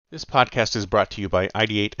This podcast is brought to you by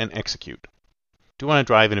Ideate and Execute. Do you want to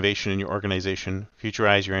drive innovation in your organization,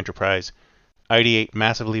 futurize your enterprise, ideate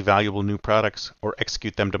massively valuable new products, or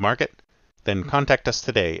execute them to market? Then contact us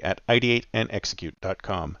today at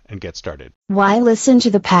ideateandexecute.com and get started. Why listen to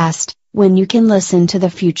the past when you can listen to the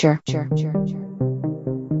future?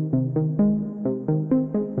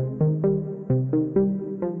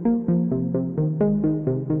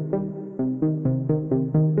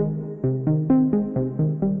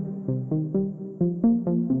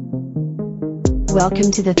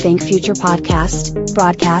 Welcome to the Think Future podcast,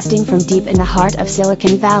 broadcasting from deep in the heart of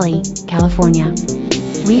Silicon Valley, California.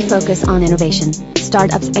 We focus on innovation,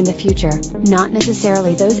 startups, and the future, not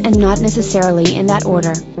necessarily those and not necessarily in that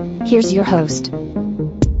order. Here's your host.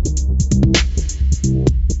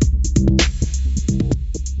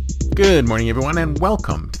 Good morning, everyone, and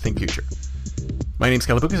welcome to Think Future. My name's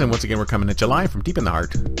Kalabukas, and once again, we're coming at July from deep in the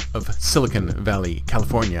heart of Silicon Valley,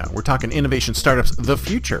 California. We're talking innovation, startups, the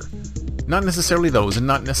future. Not necessarily those, and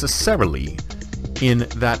not necessarily in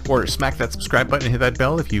that order. Smack that subscribe button and hit that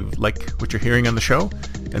bell if you like what you're hearing on the show,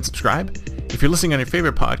 and subscribe. If you're listening on your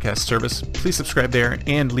favorite podcast service, please subscribe there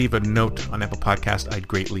and leave a note on Apple Podcast. I'd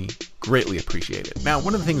greatly appreciate it. Now,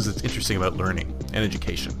 one of the things that's interesting about learning and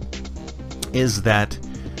education is that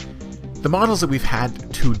the models that we've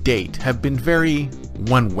had to date have been very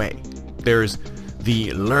one way. There's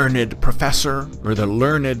the learned professor or the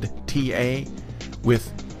learned TA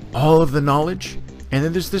with all of the knowledge, and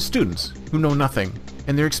then there's the students who know nothing,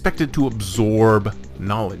 and they're expected to absorb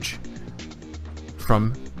knowledge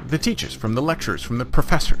from the teachers, from the lecturers, from the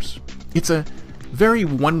professors. It's a very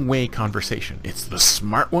one-way conversation. It's the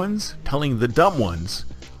smart ones telling the dumb ones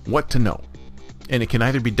what to know, and it can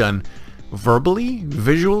either be done verbally,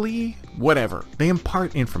 visually, whatever. They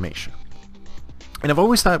impart information. And I've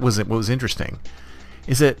always thought what was interesting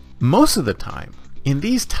is that most of the time in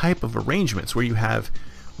these type of arrangements where you have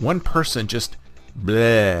one person just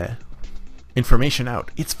bleh information out,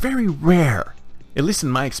 it's very rare, at least in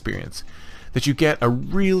my experience, that you get a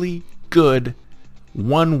really good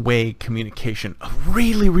one-way communication of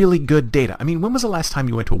really good data. I mean, when was the last time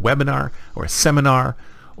you went to a webinar or a seminar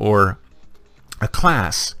or a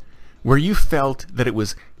class where you felt that it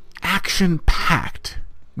was action-packed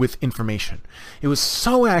with information? It was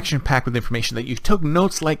so action-packed with information that you took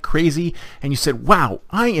notes like crazy and you said, wow,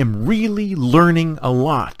 I am really learning a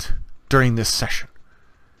lot during this session.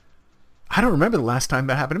 I don't remember the last time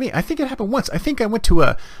that happened to me. I think it happened once. I think I went to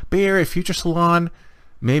a Bay Area Future Salon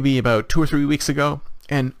maybe about 2 or 3 weeks ago,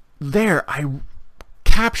 and there I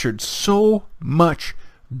captured so much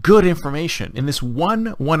good information in this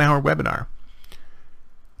one-hour webinar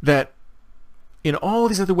that in all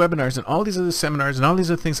these other webinars and all these other seminars and all these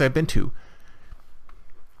other things I've been to,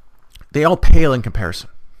 they all pale in comparison.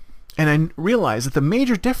 And I realized that the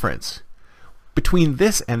major difference between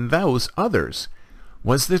this and those others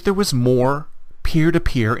was that there was more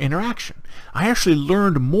peer-to-peer interaction. I actually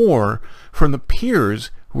learned more from the peers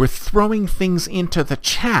who were throwing things into the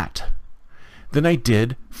chat than I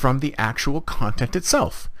did from the actual content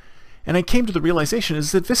itself. And I came to the realization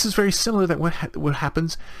is that this is very similar to what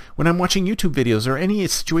happens when I'm watching YouTube videos or any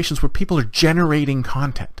situations where people are generating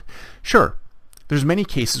content. Sure, there's many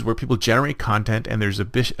cases where people generate content and there's a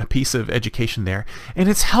piece of education there, and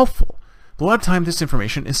it's helpful. But a lot of time this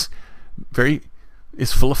information is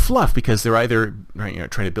full of fluff because they're either trying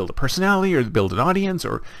to build a personality or build an audience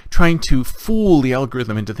or trying to fool the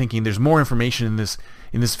algorithm into thinking there's more information in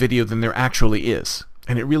this video than there actually is.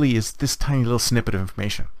 And it really is this tiny little snippet of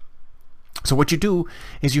information. So what you do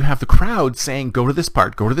is you have the crowd saying, go to this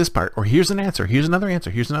part, or here's an answer, here's another answer,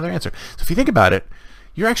 here's another answer. So if you think about it,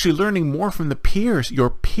 you're actually learning more from your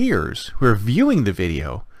peers who are viewing the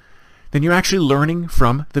video than you're actually learning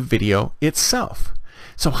from the video itself.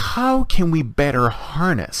 So how can we better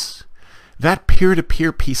harness that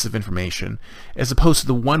peer-to-peer piece of information as opposed to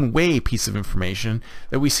the one-way piece of information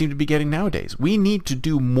that we seem to be getting nowadays? We need to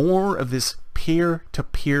do more of this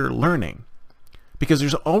peer-to-peer learning. Because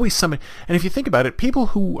there's always somebody, and if you think about it, people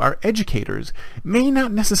who are educators may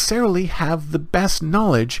not necessarily have the best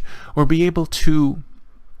knowledge or be able to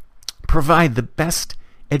provide the best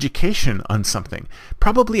education on something.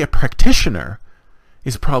 Probably a practitioner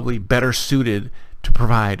is probably better suited to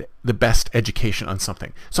provide the best education on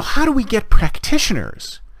something. So how do we get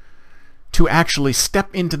practitioners to actually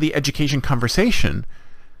step into the education conversation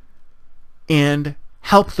and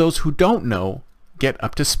help those who don't know get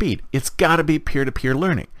up to speed? It's got to be peer-to-peer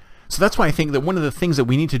learning. So that's why I think that one of the things that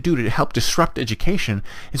we need to do to help disrupt education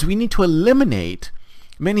is we need to eliminate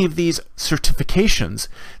many of these certifications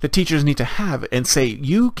that teachers need to have and say,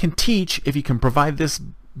 you can teach if you can provide this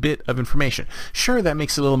bit of information. Sure, that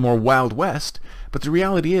makes it a little more Wild West, but the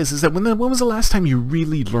reality is that when was the last time you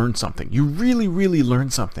really learned something? You really, really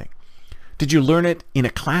learned something. Did you learn it in a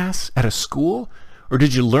class at a school? Or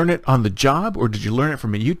did you learn it on the job? Or did you learn it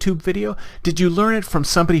from a YouTube video? Did you learn it from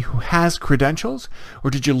somebody who has credentials? Or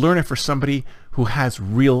did you learn it from somebody who has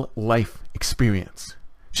real life experience?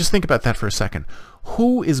 Just think about that for a second.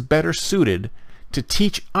 Who is better suited to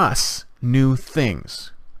teach us new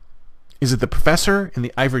things? Is it the professor in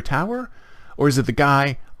the ivory tower? Or is it the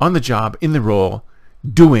guy on the job, in the role,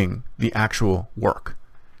 doing the actual work?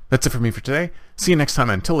 That's it for me for today. See you next time.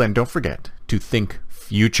 Until then, don't forget to think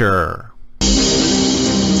future.